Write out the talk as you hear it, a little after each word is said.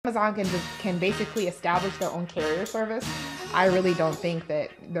Amazon can basically establish their own carrier service, I really don't think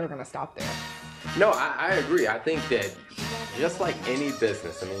that they're going to stop there. No, I agree. I think that just like any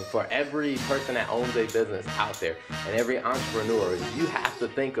business, I mean, for every person that owns a business out there and every entrepreneur, you have to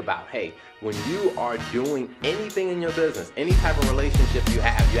think about, hey, when you are doing anything in your business, any type of relationship you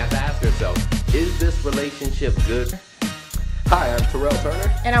have to ask yourself, is this relationship good? Hi, I'm Terrell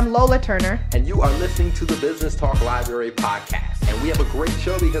Turner. And I'm Lola Turner. And you are listening to the Business Talk Library podcast. And we have a great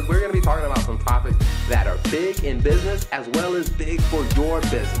show because we're going to be talking about some topics that are big in business as well as big for your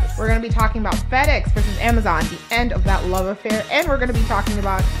business. We're going to be talking about FedEx versus Amazon, the end of that love affair. And we're going to be talking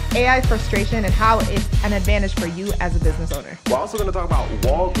about AI frustration and how it's an advantage for you as a business owner. We're also going to talk about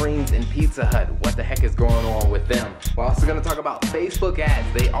Walgreens and Pizza Hut. What the heck is going on with them? We're also going to talk about Facebook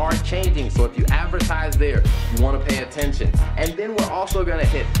ads. They are changing. So if you advertise there, you want to pay attention. And then we're also going to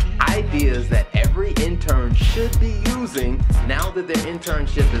hit ideas that every intern should be using now that their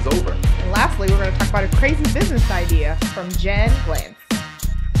internship is over. And lastly, we're going to talk about a crazy business idea from Jen Glantz.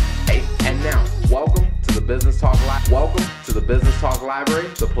 Hey, and now, welcome to the Business Talk Library. Welcome to the Business Talk Library,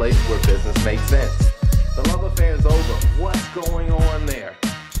 the place where business makes sense. The love affair is over. What's going on there?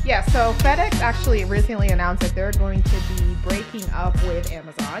 Yeah, so FedEx actually recently announced that they're going to be breaking up with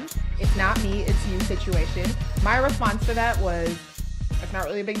Amazon. It's not me, it's you situation. My response to that was, it's not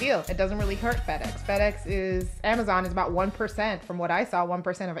really a big deal. It doesn't really hurt FedEx. Amazon is about 1%, from what I saw,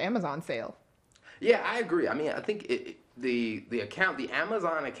 1% of Amazon sales. Yeah, I agree. I mean, I think the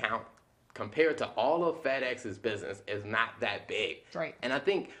Amazon account compared to all of FedEx's business is not that big. Right. And I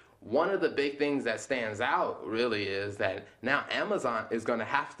think one of the big things that stands out really is that now Amazon is going to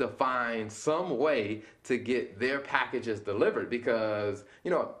have to find some way to get their packages delivered because,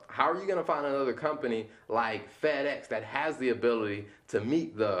 how are you going to find another company like FedEx that has the ability to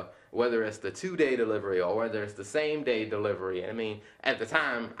meet whether it's the 2-day delivery or whether it's the same day delivery? I mean, at the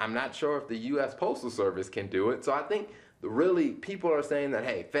time, I'm not sure if the U.S. Postal Service can do it. So I think really people are saying that,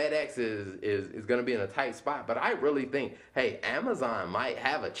 hey, FedEx is going to be in a tight spot. But I really think, hey, Amazon might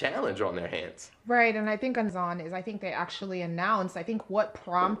have a challenge on their hands. Right. And I think Amazon I think they actually announced,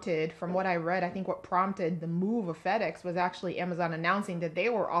 from what I read, I think what prompted the move of FedEx was actually Amazon announcing that they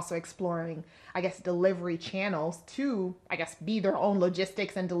were also exploring, delivery channels to, be their own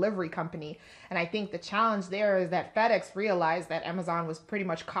logistics and delivery company. And I think the challenge there is that FedEx realized that Amazon was pretty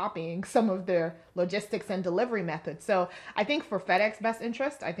much copying some of their logistics and delivery methods. So I think for FedEx best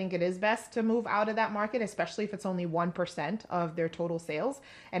interest, I think it is best to move out of that market, especially if it's only 1% of their total sales,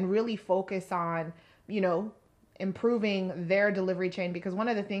 and really focus on, improving their delivery chain. Because one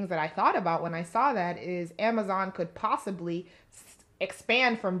of the things that I thought about when I saw that is Amazon could possibly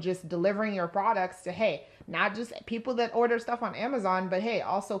expand from just delivering your products to, hey, not just people that order stuff on Amazon, but hey,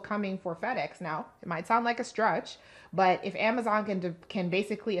 also coming for FedEx. Now, it might sound like a stretch, but if Amazon can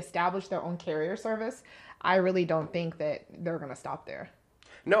basically establish their own carrier service, I really don't think that they're going to stop there.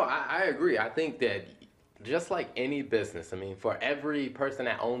 No, I agree. I think that just like any business, I mean, for every person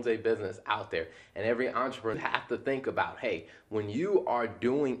that owns a business out there and every entrepreneur, you have to think about, hey, when you are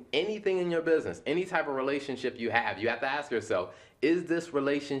doing anything in your business, any type of relationship you have to ask yourself, is this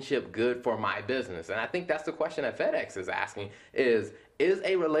relationship good for my business? And I think that's the question that FedEx is asking is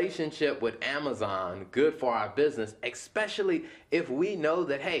a relationship with Amazon good for our business, especially if we know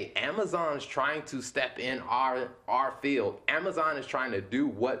that, hey, Amazon's trying to step in our field. Amazon is trying to do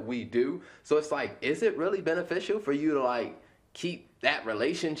what we do. So it's like, is it really beneficial for you to keep that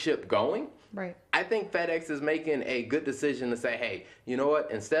relationship going? Right. I think FedEx is making a good decision to say, hey, you know what?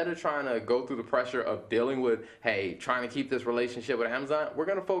 Instead of trying to go through the pressure of dealing with, hey, trying to keep this relationship with Amazon, we're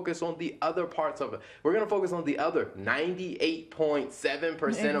going to focus on the other parts of it. We're going to focus on the other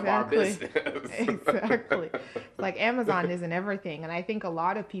 98.7% of our business. Exactly. Amazon isn't everything. And I think a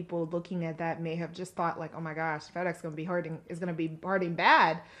lot of people looking at that may have just thought oh my gosh, FedEx is going to be hurting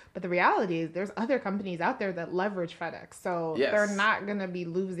bad. But the reality is there's other companies out there that leverage FedEx. So yes, they're not going to be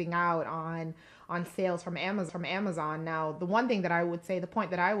losing out on sales from Amazon. Now, the point that I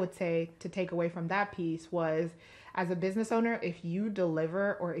would say to take away from that piece was, as a business owner, if you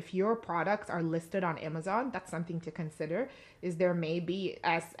deliver or if your products are listed on Amazon, that's something to consider. Is there may be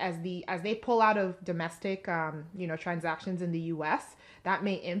as they pull out of domestic transactions in the US, that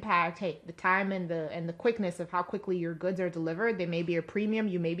may impact the time and the quickness of how quickly your goods are delivered. There may be a premium.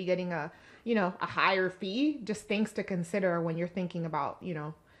 You may be getting a higher fee. Just things to consider when you're thinking about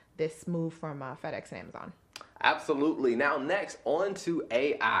this move from FedEx and Amazon. Absolutely. Now, next, on to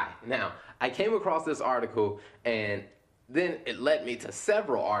AI. Now, I came across this article and then it led me to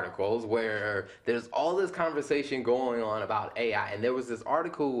several articles where there's all this conversation going on about AI. And there was this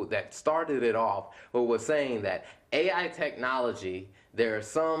article that started it off where was saying that AI technology there's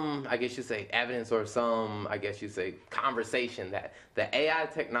some, I guess you say, evidence or some, I guess you say, conversation that the AI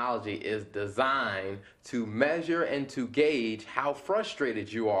technology is designed to measure and to gauge how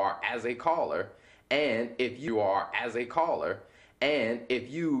frustrated you are as a caller, and if you are as a caller. And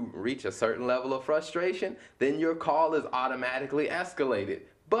if you reach a certain level of frustration, then your call is automatically escalated.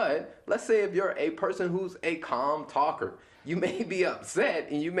 But let's say if you're a person who's a calm talker, you may be upset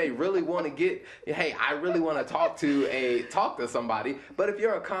and you may really want to get, hey, I really want to talk to somebody. But if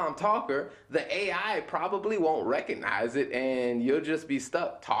you're a calm talker, the AI probably won't recognize it and you'll just be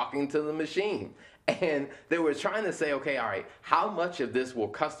stuck talking to the machine. And they were trying to say, okay, all right, how much of this will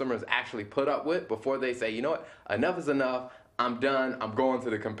customers actually put up with before they say, you know what, enough is enough, I'm done, I'm going to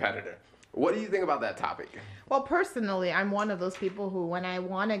the competitor. What do you think about that topic? Well, personally, I'm one of those people who, when I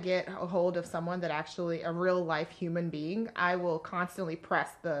want to get a hold of someone that actually a real life human being, I will constantly press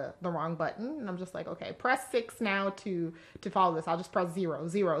the wrong button. And I'm just like, okay, press 6 now to follow this. I'll just press 0,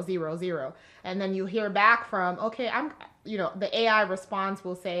 0, 0, 0. And then you hear back from, okay, the AI response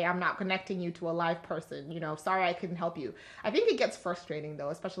will say, I'm not connecting you to a live person. Sorry, I couldn't help you. I think it gets frustrating though,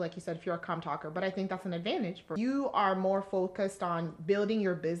 especially like you said, if you're a calm talker, but I think that's an advantage for you. You are more focused on building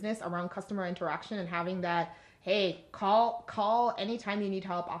your business around customer interaction and having that, hey, call anytime you need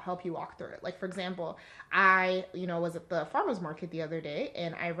help, I'll help you walk through it. Like, for example, I, was at the farmer's market the other day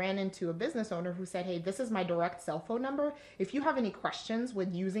and I ran into a business owner who said, hey, this is my direct cell phone number. If you have any questions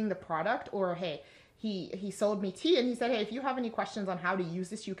with using the product, or hey, he sold me tea and he said, hey, if you have any questions on how to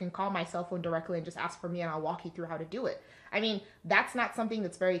use this, you can call my cell phone directly and just ask for me and I'll walk you through how to do it. I mean, that's not something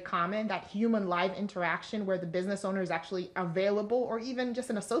that's very common, that human live interaction where the business owner is actually available, or even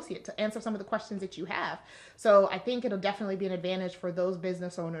just an associate to answer some of the questions that you have. So I think it'll definitely be an advantage for those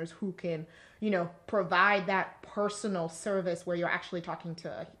business owners who can, provide that personal service where you're actually talking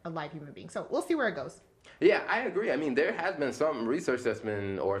to a live human being. So we'll see where it goes. Yeah, I agree. I mean, there has been some research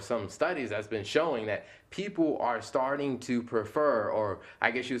or some studies that's been showing that people are starting to prefer, or I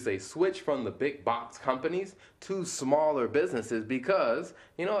guess you'd say switch from the big box companies to smaller businesses because,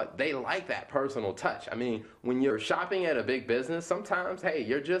 they like that personal touch. I mean, when you're shopping at a big business, sometimes, hey,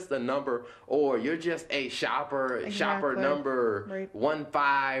 you're just a number, or you're just a shopper number right.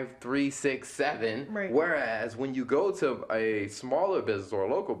 15367. Right. Whereas when you go to a smaller business or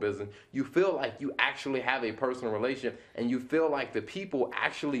a local business, you feel like you actually have a personal relationship and you feel like the people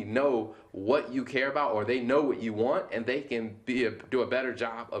actually know what you care about, or they know what you want, and they can do a better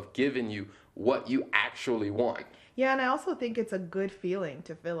job of giving you what you actually want. Yeah, and I also think it's a good feeling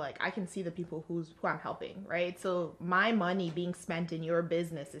to feel like I can see the people who I'm helping, right? So my money being spent in your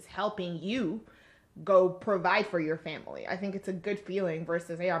business is helping you go provide for your family. I think it's a good feeling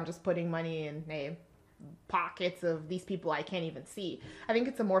versus, hey, I'm just putting money in pockets of these people I can't even see. I think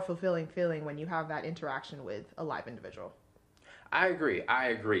it's a more fulfilling feeling when you have that interaction with a live individual. I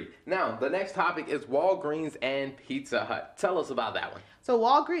agree. Now, the next topic is Walgreens and Pizza Hut. Tell us about that one. So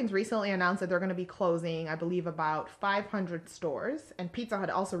Walgreens recently announced that they're going to be closing, I believe, about 500 stores. And Pizza Hut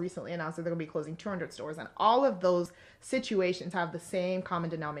also recently announced that they're going to be closing 200 stores. And all of those situations have the same common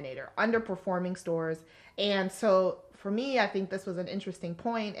denominator: underperforming stores. And so for me, I think this was an interesting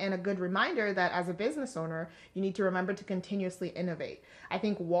point and a good reminder that as a business owner, you need to remember to continuously innovate. I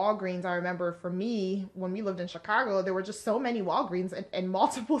think Walgreens, I remember for me, when we lived in Chicago, there were just so many Walgreens and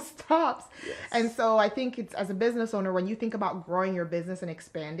multiple stops. Yes. And so I think it's, as a business owner, when you think about growing your business and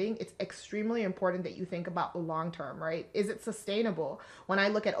expanding, it's extremely important that you think about the long term, right? Is it sustainable? When I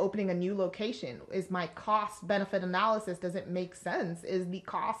look at opening a new location, is my cost benefit analysis, does it make sense? Is the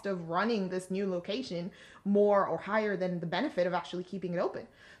cost of running this new location more or higher than the benefit of actually keeping it open?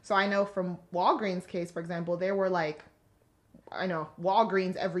 So I know from Walgreens case, for example, there were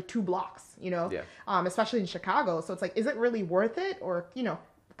Walgreens every 2 blocks, Yeah. Especially in Chicago. So it's like, is it really worth it? Or,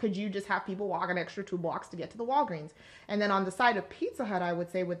 could you just have people walk an extra 2 blocks to get to the Walgreens? And then on the side of Pizza Hut, I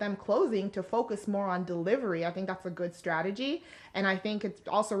would say with them closing to focus more on delivery, I think that's a good strategy. And I think it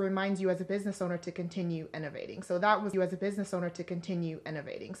also reminds you as a business owner to continue innovating. So that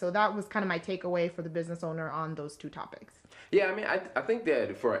was kind of my takeaway for the business owner on those 2 topics. Yeah, I mean, I think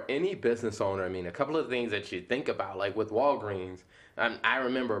that for any business owner, I mean, a couple of things that you think about, like with Walgreens, I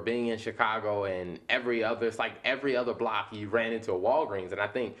remember being in Chicago and every other block you ran into a Walgreens. And I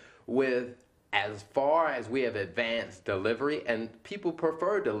think with as far as we have advanced delivery, and people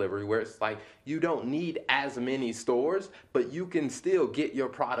prefer delivery where it's like you don't need as many stores, but you can still get your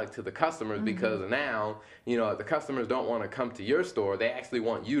product to the customers. Mm-hmm. Because now, the customers don't want to come to your store. They actually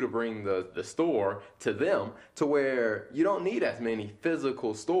want you to bring the store to them, to where you don't need as many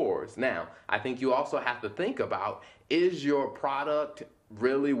physical stores. Now, I think you also have to think about, is your product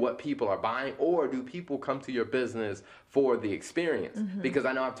really what people are buying, or do people come to your business for the experience? Because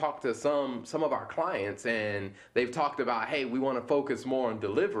I know I've talked to some of our clients, and they've talked about, hey, we want to focus more on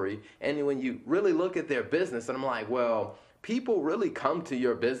delivery. And when you really look at their business, and I'm like, well, people really come to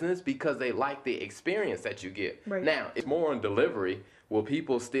your business because they like the experience that you get. Right. Now, it's more on delivery. Will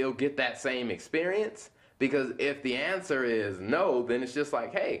people still get that same experience? Because if the answer is no, then it's just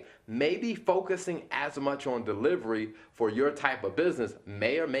like, hey, maybe focusing as much on delivery for your type of business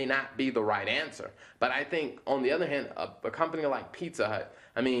may or may not be the right answer. But I think, on the other hand, a company like Pizza Hut,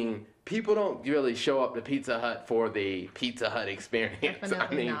 I mean, people don't really show up to Pizza Hut for the Pizza Hut experience.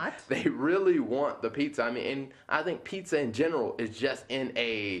 Definitely not. They really want the pizza. I mean, and I think pizza in general is just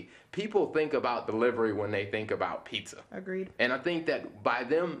people think about delivery when they think about pizza. Agreed. And I think that by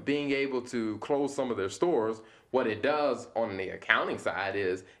them being able to close some of their stores, what it does on the accounting side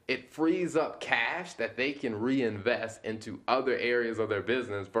is it frees up cash that they can reinvest into other areas of their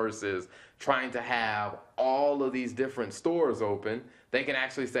business versus trying to have all of these different stores open. They can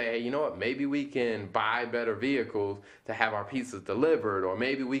actually say, hey, you know what, maybe we can buy better vehicles to have our pizzas delivered, or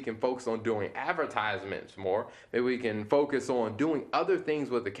maybe we can focus on doing advertisements more. Maybe we can focus on doing other things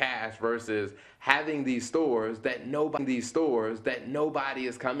with the cash versus having these stores that nobody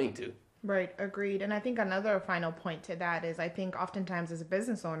is coming to. Right, agreed. And I think another final point to that is, I think oftentimes as a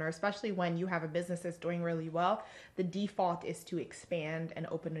business owner, especially when you have a business that's doing really well, the default is to expand and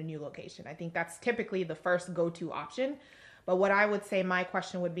open a new location. I think that's typically the first go-to option. But what I would say, my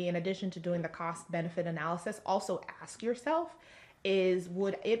question would be, in addition to doing the cost benefit analysis, also ask yourself,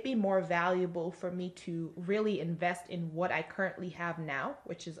 would it be more valuable for me to really invest in what I currently have now,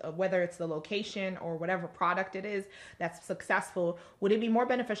 which is whether it's the location or whatever product it is that's successful? Would it be more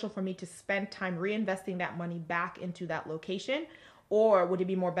beneficial for me to spend time reinvesting that money back into that location? Or would it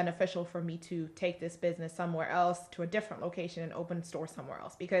be more beneficial for me to take this business somewhere else, to a different location, and open a store somewhere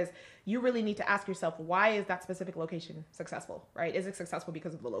else? Because you really need to ask yourself, why is that specific location successful, right? Is it successful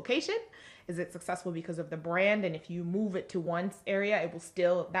because of the location? Is it successful because of the brand? And if you move it to one area,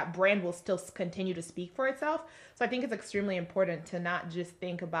 that brand will still continue to speak for itself. So I think it's extremely important to not just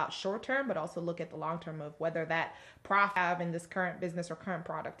think about short term, but also look at the long term of whether that profit in this current business or current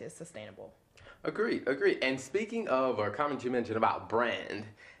product is sustainable. Agreed. And speaking of a comment you mentioned about brand,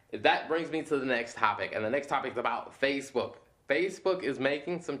 that brings me to the next topic. And the next topic is about Facebook. Facebook is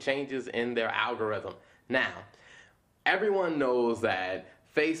making some changes in their algorithm. Now, everyone knows that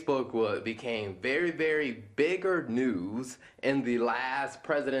Facebook became very, very bigger news in the last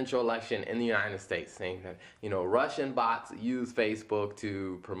presidential election in the United States, saying that, Russian bots use Facebook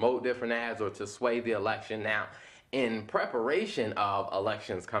to promote different ads or to sway the election. Now, in preparation of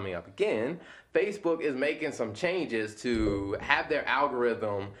elections coming up again, Facebook is making some changes to have their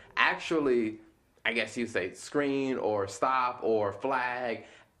algorithm actually, I guess you say, screen or stop or flag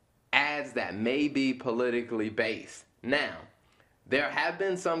ads that may be politically based. Not there have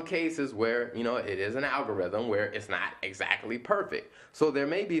been some cases where, it is an algorithm where it's not exactly perfect. So there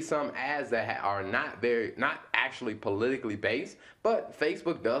may be some ads that are not actually politically based, but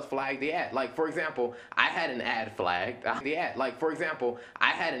Facebook does flag the ad. Like, for example, I had an ad flagged. You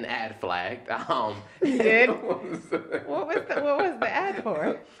did? What was the ad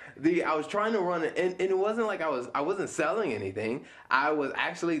for? I was trying to run it, and it wasn't like I wasn't selling anything. I was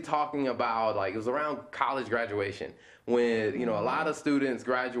actually talking about, it was around college graduation, when, a lot of students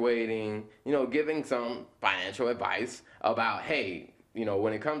graduating, giving some financial advice about, hey,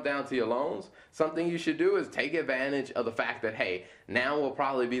 when it comes down to your loans, something you should do is take advantage of the fact that, hey, now will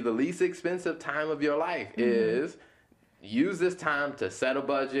probably be the least expensive time of your life. Is use this time to set a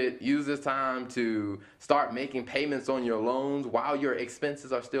budget, use this time to start making payments on your loans while your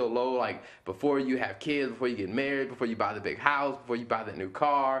expenses are still low, like before you have kids, before you get married, before you buy the big house, before you buy the new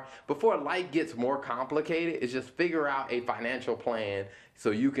car, before life gets more complicated. It's just figure out a financial plan so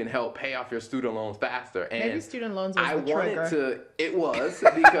you can help pay off your student loans faster. And maybe student loans was the trigger. It was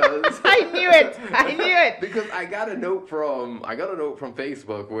because I knew it. Because I got a note from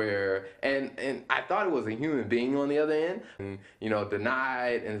Facebook where and I thought it was a human being on the other end, and,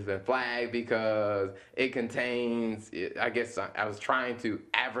 denied and has been flagged because it contains, I guess I was trying to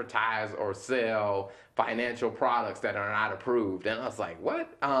advertise or sell financial products that are not approved. And I was like,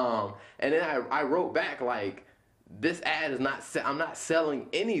 what? And then I wrote back like, this ad is I'm not selling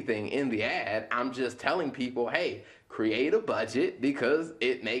anything in the ad. I'm just telling people, hey, create a budget, because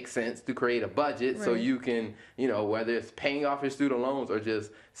it makes sense to create a budget. Right. So you can, whether it's paying off your student loans or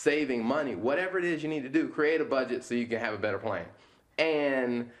just saving money, whatever it is you need to do, create a budget so you can have a better plan.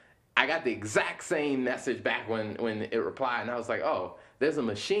 And I got the exact same message back when it replied, and I was like, oh, there's a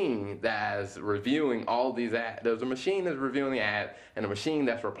machine that's reviewing all these ads. There's a machine that's reviewing the ad and a machine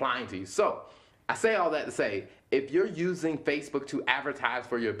that's replying to you. So I say all that to say, if you're using Facebook to advertise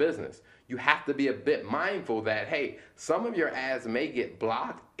for your business, you have to be a bit mindful that, hey, some of your ads may get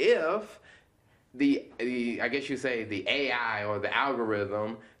blocked if I guess you say the AI or the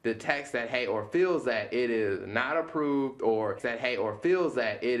algorithm detects that, hey, or feels that it is not approved, or that, hey, or feels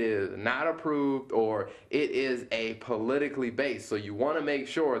that it is not approved, or it is a politically based. So you want to make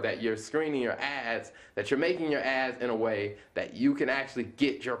sure that you're screening your ads, that you're making your ads in a way that you can actually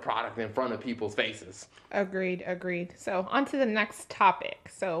get your product in front of people's faces. Agreed. So on to the next topic.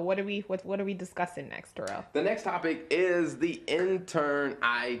 So what are we discussing next, Terrell? The next topic is the intern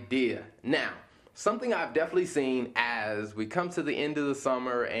idea. Now, something I've definitely seen as we come to the end of the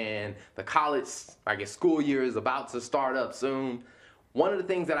summer and the college, I guess, school year is about to start up soon. One of the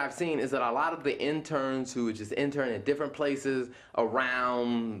things that I've seen is that a lot of the interns who just intern at different places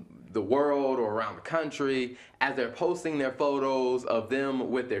around the world or around the country, as they're posting their photos of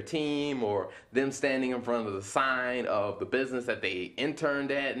them with their team or them standing in front of the sign of the business that they interned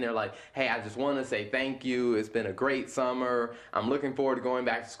at, and they're like, hey, I just want to say thank you. It's been a great summer. I'm looking forward to going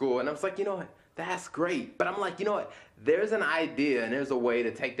back to school. And I was like, you know what? That's great. But I'm like, you know what? There's an idea and there's a way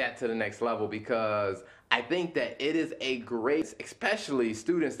to take that to the next level, because I think that it is a great, especially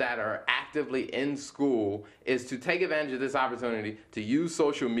students that are actively in school, is to take advantage of this opportunity to use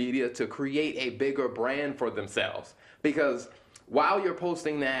social media to create a bigger brand for themselves. Because while you're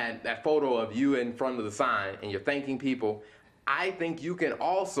posting that photo of you in front of the sign and you're thanking people, I think you can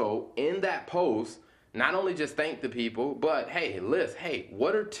also, in that post, not only just thank the people, but hey, list, hey,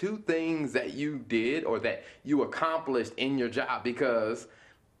 what are 2 things that you did or that you accomplished in your job? Because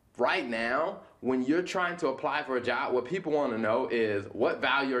right now, when you're trying to apply for a job, what people want to know is, what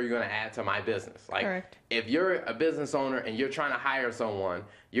value are you going to add to my business? Like, Correct. If you're a business owner and you're trying to hire someone,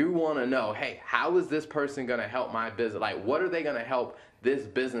 you want to know, hey, how is this person going to help my business? Like, what are they going to help this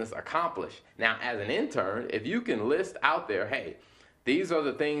business accomplish? Now, as an intern, if you can list out there, hey, these are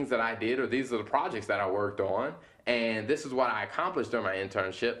the things that I did, or these are the projects that I worked on, and this is what I accomplished during my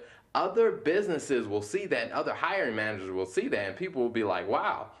internship, other businesses will see that, and other hiring managers will see that, and people will be like,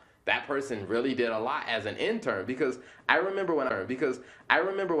 wow, that person really did a lot as an intern. Because I remember when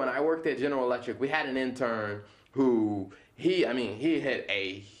I worked at General Electric, we had an intern who he hit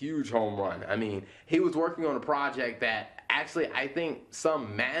a huge home run. I mean, he was working on a project that actually I think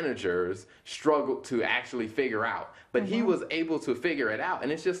some managers struggled to actually figure out, but he was able to figure it out.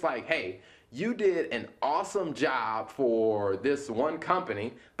 And it's just like, hey, you did an awesome job for this one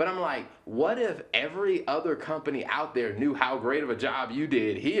company, but I'm like, what if every other company out there knew how great of a job you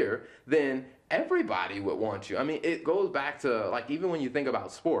did here? Then everybody would want you. I mean, it goes back to, like, even when you think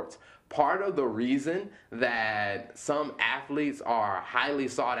about sports, part of the reason that some athletes are highly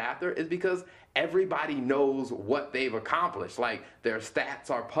sought after is because everybody knows what they've accomplished. Like, their stats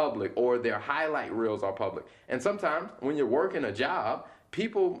are public or their highlight reels are public. And sometimes when you're working a job,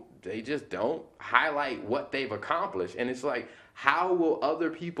 people, they just don't highlight what they've accomplished. And it's like, how will other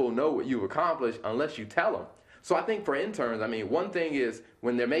people know what you've accomplished unless you tell them? So I think for interns, I mean, one thing is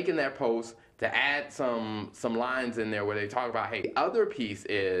when they're making their post to add some lines in there where they talk about, hey, the other piece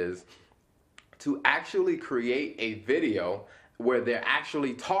is to actually create a video where they're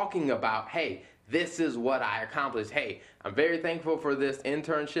actually talking about, hey, this is what I accomplished. Hey, I'm very thankful for this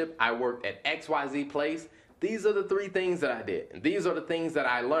internship. I worked at XYZ place. These are the 3 things that I did. And these are the things that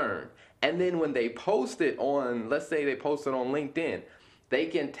I learned. And then when they post it on, let's say they post it on LinkedIn, they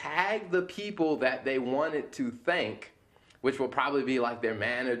can tag the people that they wanted to thank, which will probably be like their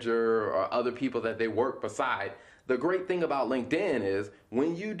manager or other people that they work beside. The great thing about LinkedIn is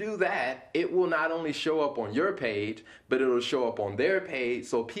when you do that, it will not only show up on your page, but it'll show up on their page,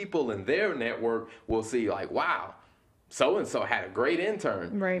 so people in their network will see, like, wow, so-and-so had a great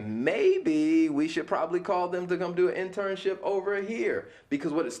intern. Right. Maybe we should probably call them to come do an internship over here.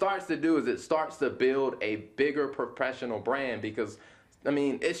 Because what it starts to do is it starts to build a bigger professional brand. Because, I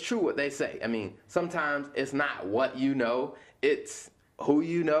mean, it's true what they say. I mean, sometimes it's not what you know, it's who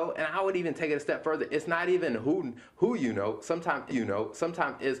you know. And I would even take it a step further. It's not even who you know. Sometimes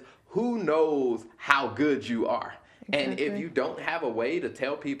it's who knows how good you are. Exactly. And if you don't have a way to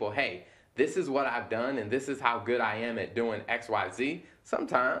tell people, hey, this is what I've done and this is how good I am at doing XYZ,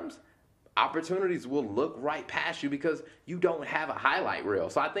 sometimes opportunities will look right past you because you don't have a highlight reel.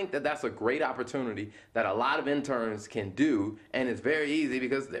 So I think that that's a great opportunity that a lot of interns can do, and it's very easy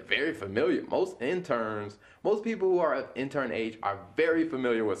because they're very familiar. Most people who are of intern age are very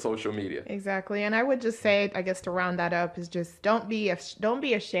familiar with social media. Exactly. And I would just say, I guess to round that up is just don't be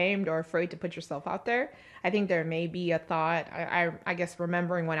ashamed or afraid to put yourself out there. I think there may be a thought, I guess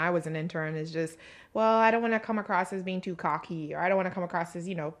remembering when I was an intern is just, well, I don't want to come across as being too cocky, or I don't want to come across as,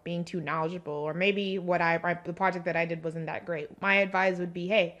 being too knowledgeable, or maybe the project that I did wasn't that great. My advice would be,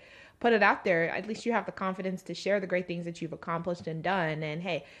 hey, put it out there. At least you have the confidence to share the great things that you've accomplished and done. And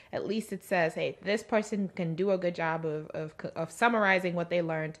hey, at least it says, hey, this person can do a good job of summarizing what they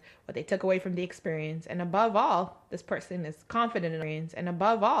learned, what they took away from the experience. And above all, this person is confident in it. And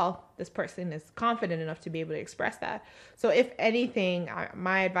above all, this person is confident enough to be able to express that. So if anything,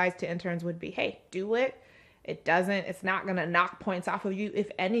 my advice to interns would be, hey, do it. It's not going to knock points off of you. If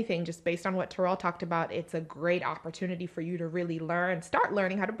anything, just based on what Terrell talked about, it's a great opportunity for you to really start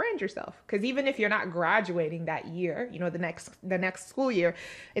learning how to brand yourself. Because even if you're not graduating that year, the next school year,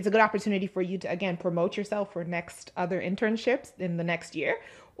 it's a good opportunity for you to, again, promote yourself for next other internships in the next year.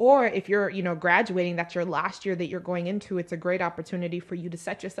 Or if you're, graduating, that's your last year that you're going into, it's a great opportunity for you to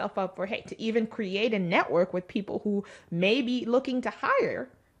set yourself up for, hey, to even create a network with people who may be looking to hire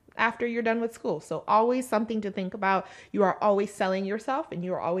after you're done with school. So always something to think about. You are always selling yourself and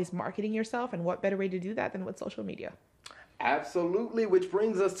you are always marketing yourself. And what better way to do that than with social media? Absolutely, which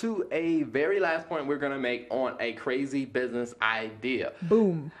brings us to a very last point we're going to make on a crazy business idea.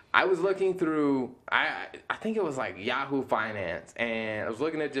 Boom. I was looking through, I think it was like Yahoo Finance, and I was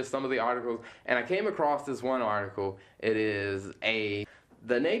looking at just some of the articles, and I came across this one article. It is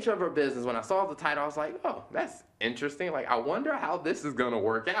the nature of her business. When I saw the title, I was like, oh, that's interesting. Like, I wonder how this is going to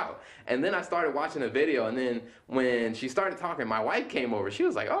work out. And then I started watching a video, and then when she started talking, my wife came over. She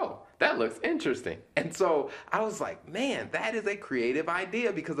was like, oh, that looks interesting. And so I was like, man, that is a creative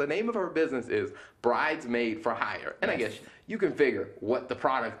idea, because the name of her business is Bridesmaid for Hire. And I guess you can figure what the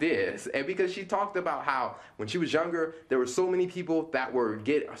product is. And because she talked about how when she was younger, there were so many people that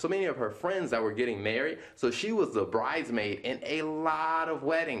so many of her friends that were getting married. So she was the bridesmaid in a lot of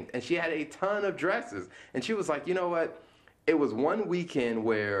weddings, and she had a ton of dresses. And she was like, you know what? It was one weekend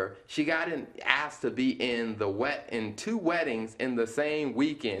where she got asked to be in two weddings in the same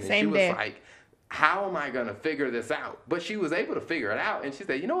weekend. Same and she day. was like, how am I going to figure this out? But she was able to figure it out. And she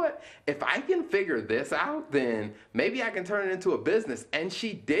said, you know what? If I can figure this out, then maybe I can turn it into a business. And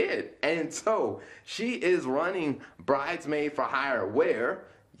she did. And so she is running Bridesmaid for Hire, where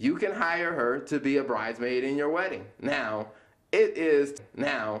you can hire her to be a bridesmaid in your wedding. Now, it is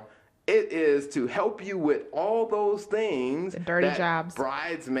to help you with all those things, the dirty that jobs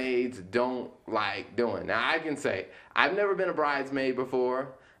bridesmaids don't like doing. Now, I can say I've never been a bridesmaid before,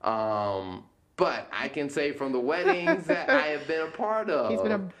 but I can say from the weddings that I have been a part of. He's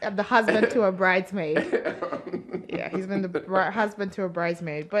been the husband to a bridesmaid. Yeah, he's been the husband to a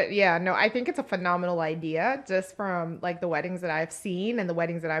bridesmaid. But yeah, no, I think it's a phenomenal idea, just from like the weddings that I've seen and the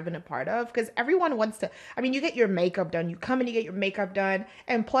weddings that I've been a part of, because everyone wants to. I mean, you get your makeup done. You come and you get your makeup done,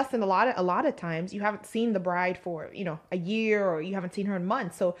 and plus, in a lot of times, you haven't seen the bride for a year, or you haven't seen her in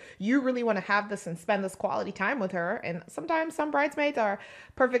months. So you really want to have this and spend this quality time with her. And sometimes some bridesmaids are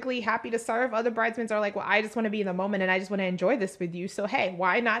perfectly happy to serve. Other bridesmaids are like, well, I just want to be in the moment and I just want to enjoy this with you. So hey,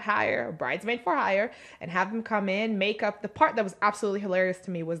 why not hire a bridesmaid for hire and have them come in, make up. The part that was absolutely hilarious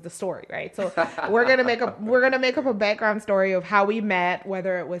to me was the story, right? So we're gonna make up a background story of how we met,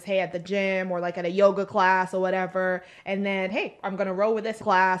 whether it was, hey, at the gym or like at a yoga class or whatever, and then, hey, I'm gonna roll with this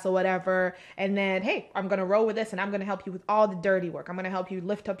class or whatever, and then, hey, I'm gonna roll with this and I'm gonna help you with all the dirty work. I'm gonna help you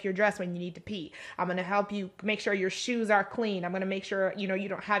lift up your dress when you need to pee. I'm gonna help you make sure your shoes are clean. I'm gonna make sure you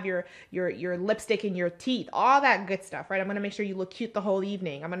don't have your lipstick in your teeth, all that good stuff, right? I'm gonna make sure you look cute the whole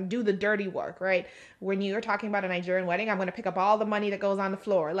evening. I'm gonna do the dirty work, right? When you're talking about a Nigerian wedding, I'm gonna pick up all the money that goes on the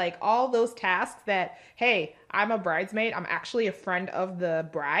floor, like all those tasks that, hey, I'm a bridesmaid, I'm actually a friend of the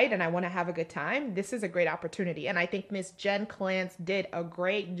bride, and I want to have a good time. This is a great opportunity. And I think Miss Jen Clance did a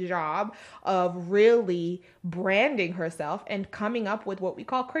great job of really branding herself and coming up with what we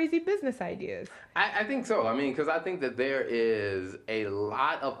call crazy business ideas. I think so. I mean, because I think that there is a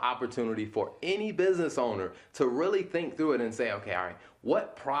lot of opportunity for any business owner to really think through it and say, okay, all right,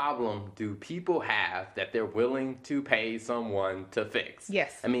 what problem do people have that they're willing to pay someone to fix?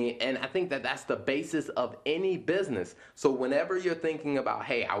 Yes. I mean, and I think that that's the basis of any business. So whenever you're thinking about,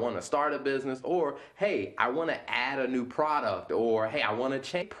 hey, I want to start a business, or hey, I want to add a new product, or hey, I want to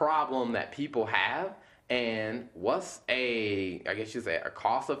change a problem that people have, and what's I guess you say, a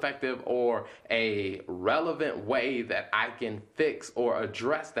cost-effective or a relevant way that I can fix or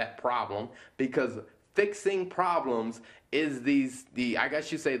address that problem, because fixing problems is I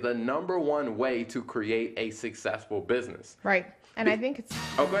guess you say, the number one way to create a successful business. Right. And I think it's...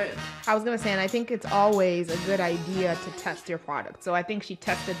 Oh, go ahead. I was going to say, and I think it's always a good idea to test your product. So I think she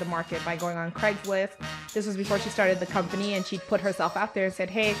tested the market by going on Craigslist. This was before she started the company, and she put herself out there and said,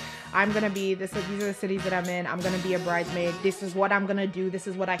 hey, I'm going to be, these are the cities that I'm in. I'm going to be a bridesmaid. This is what I'm going to do. This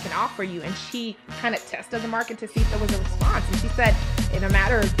is what I can offer you. And she kind of tested the market to see if there was a response. And she said in a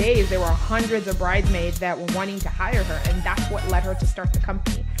matter of days, there were hundreds of bridesmaids that were wanting to hire her. And that's what led her to start the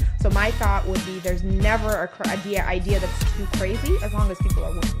company. So my thought would be, there's never an idea that's too crazy, as long as people are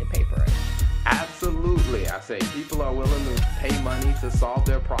willing to pay for it. Absolutely. I say people are willing to pay money to solve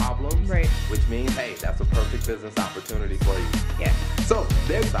their problems. Right. Which means, hey, that's a perfect business opportunity for you. Yeah. So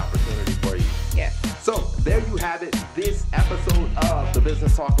there's opportunity for you. Yeah. So there you have it. This episode of the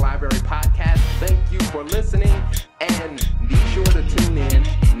Business Talk Library podcast. Thank you for listening, and be sure to tune in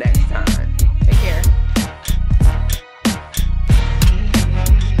next time. Take care.